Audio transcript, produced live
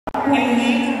So,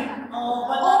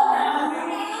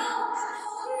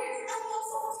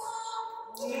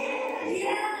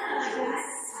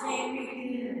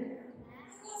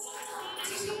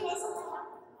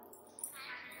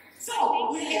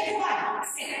 we everyone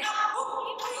sit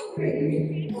up.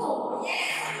 Great. Oh,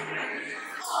 yes.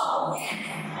 Oh, yes.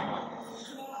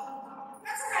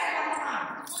 Let's try one time.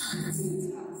 1, 2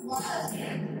 times. 1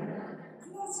 again.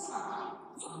 Close time.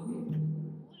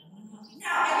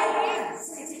 Now, everyone,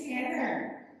 say together.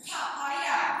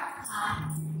 Papaya. Papaya.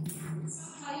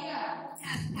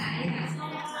 Papaya.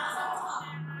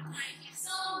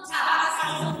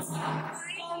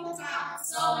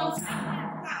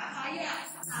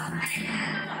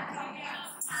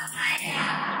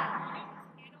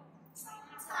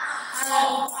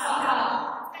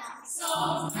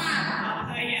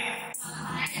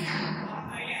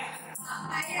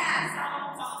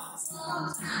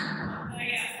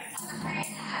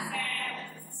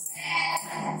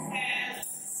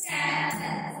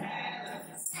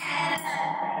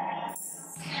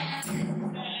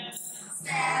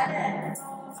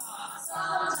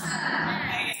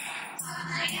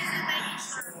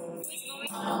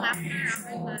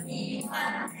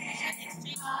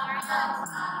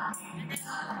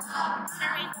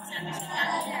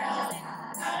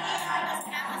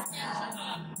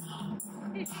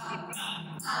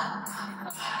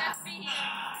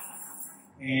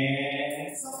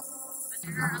 But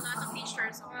there are a lot of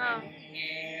teachers already.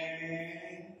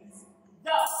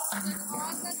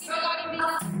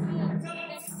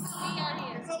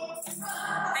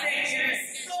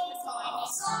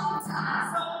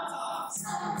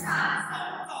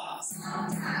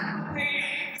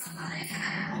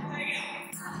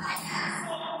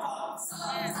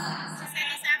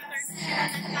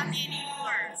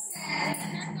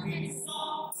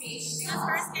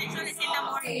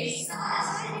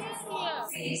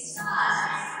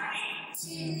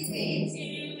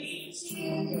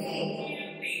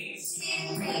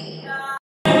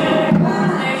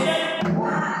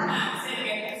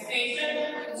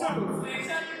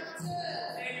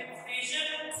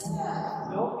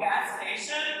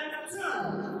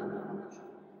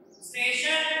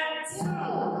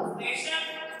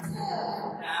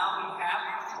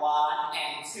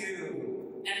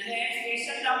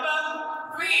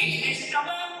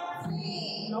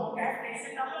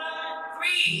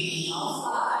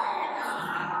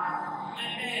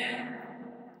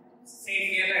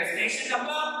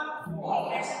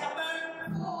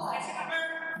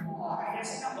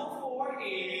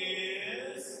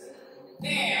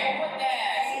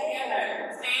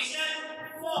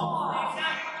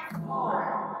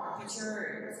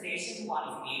 Station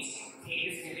 1 is take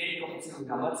the student go to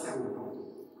number 2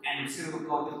 and 2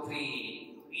 go to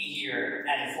 3 here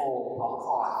and 4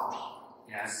 popcorn.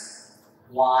 Yes.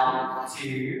 1, 2,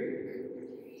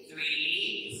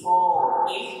 3, 4.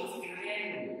 Each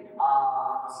student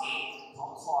take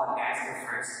popcorn as the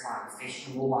first one. Station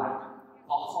number 1.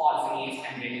 Popcorn finish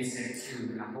and then you send to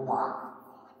number 1.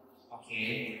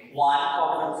 Okay. 1 go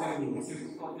to 2,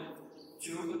 2 go to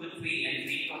 2 go to 3 and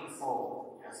 3 go to 4.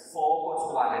 4 go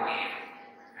to 1 again.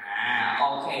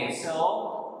 Okay, so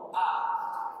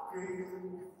we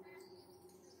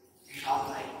have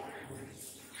like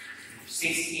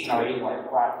 16 already. 1, 2,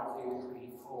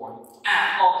 3, 4.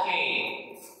 Okay.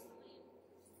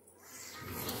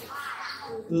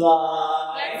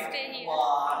 Line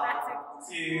 1,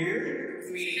 2,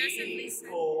 3,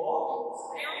 4.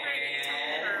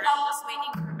 I'm just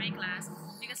waiting for my class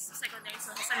because secondary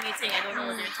school has a meeting. I don't know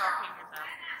what they're talking about.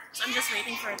 So I'm just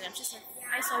waiting for them. She said,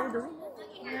 I saw you doing it.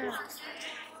 Yeah.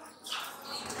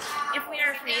 If we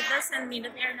are afraid, doesn't mean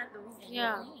that we are not doing it.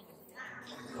 Yeah.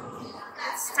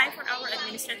 It's time for our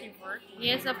administrative work.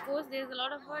 Yes, of course, there's a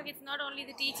lot of work. It's not only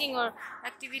the teaching or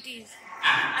activities.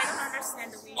 I don't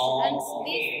understand the way. And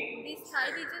these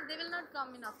Thai teachers, they will not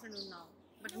come in afternoon now.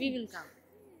 But we will come.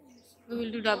 We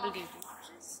will do double duty.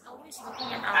 She's always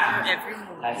looking at our every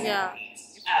move. Yeah.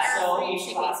 So Free, each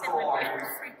she makes it when platform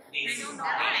we're free. I is don't know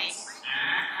why.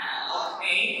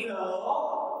 Okay, so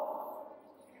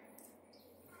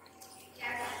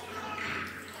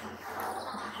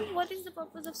What is the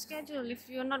purpose of schedule if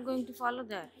you are not going to follow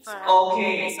that?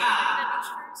 okay.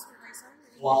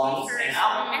 One, 1, stand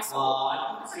up.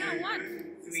 1,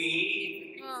 2,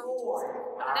 3,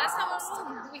 4. That's our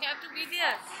room. We have to be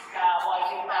there.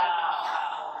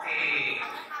 Okay.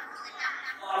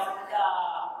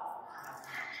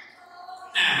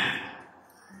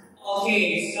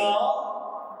 Okay, so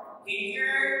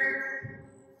teacher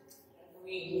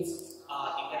means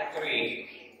introductory.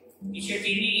 Teacher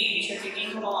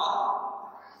Tini, come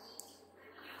on.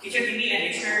 Teacher Tini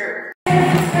and teacher.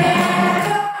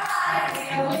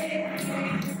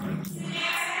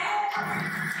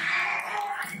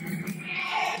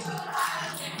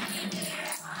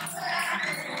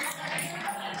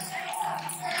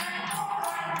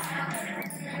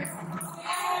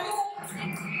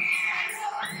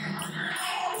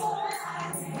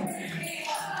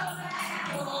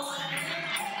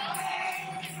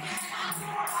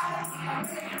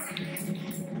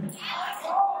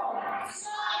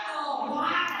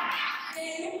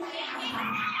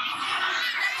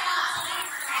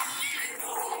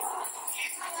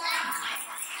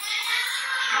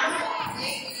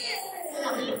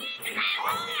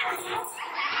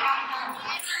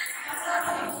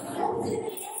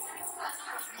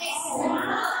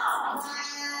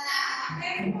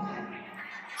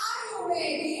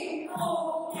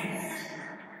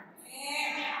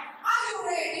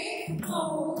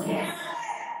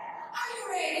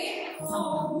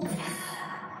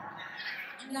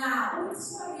 Now,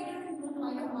 sorry, I don't know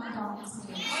why my dog is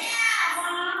here.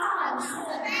 Wow, so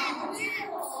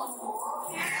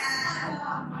beautiful.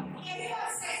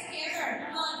 Everyone say together.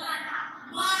 Mother.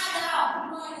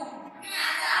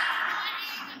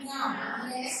 Now,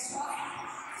 let's try.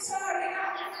 Sorry,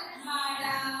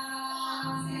 mother.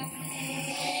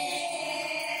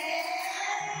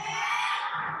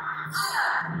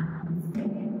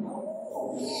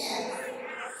 Oh, yeah.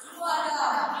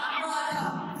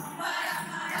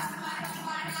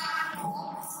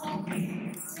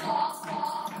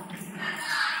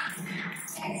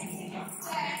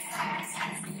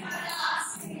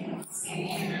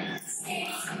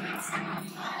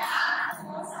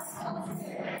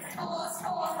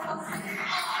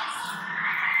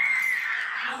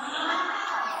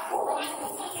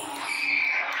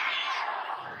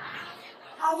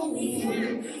 Are you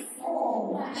ready?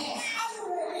 Oh, yes. Are you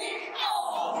ready?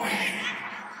 Oh,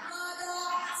 mother,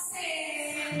 say.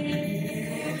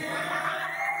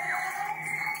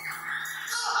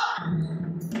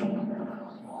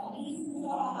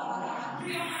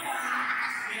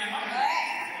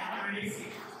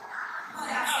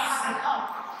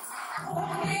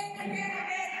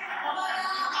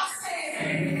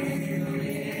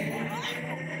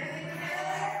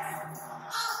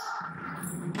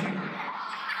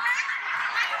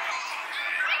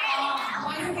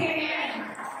 Once again.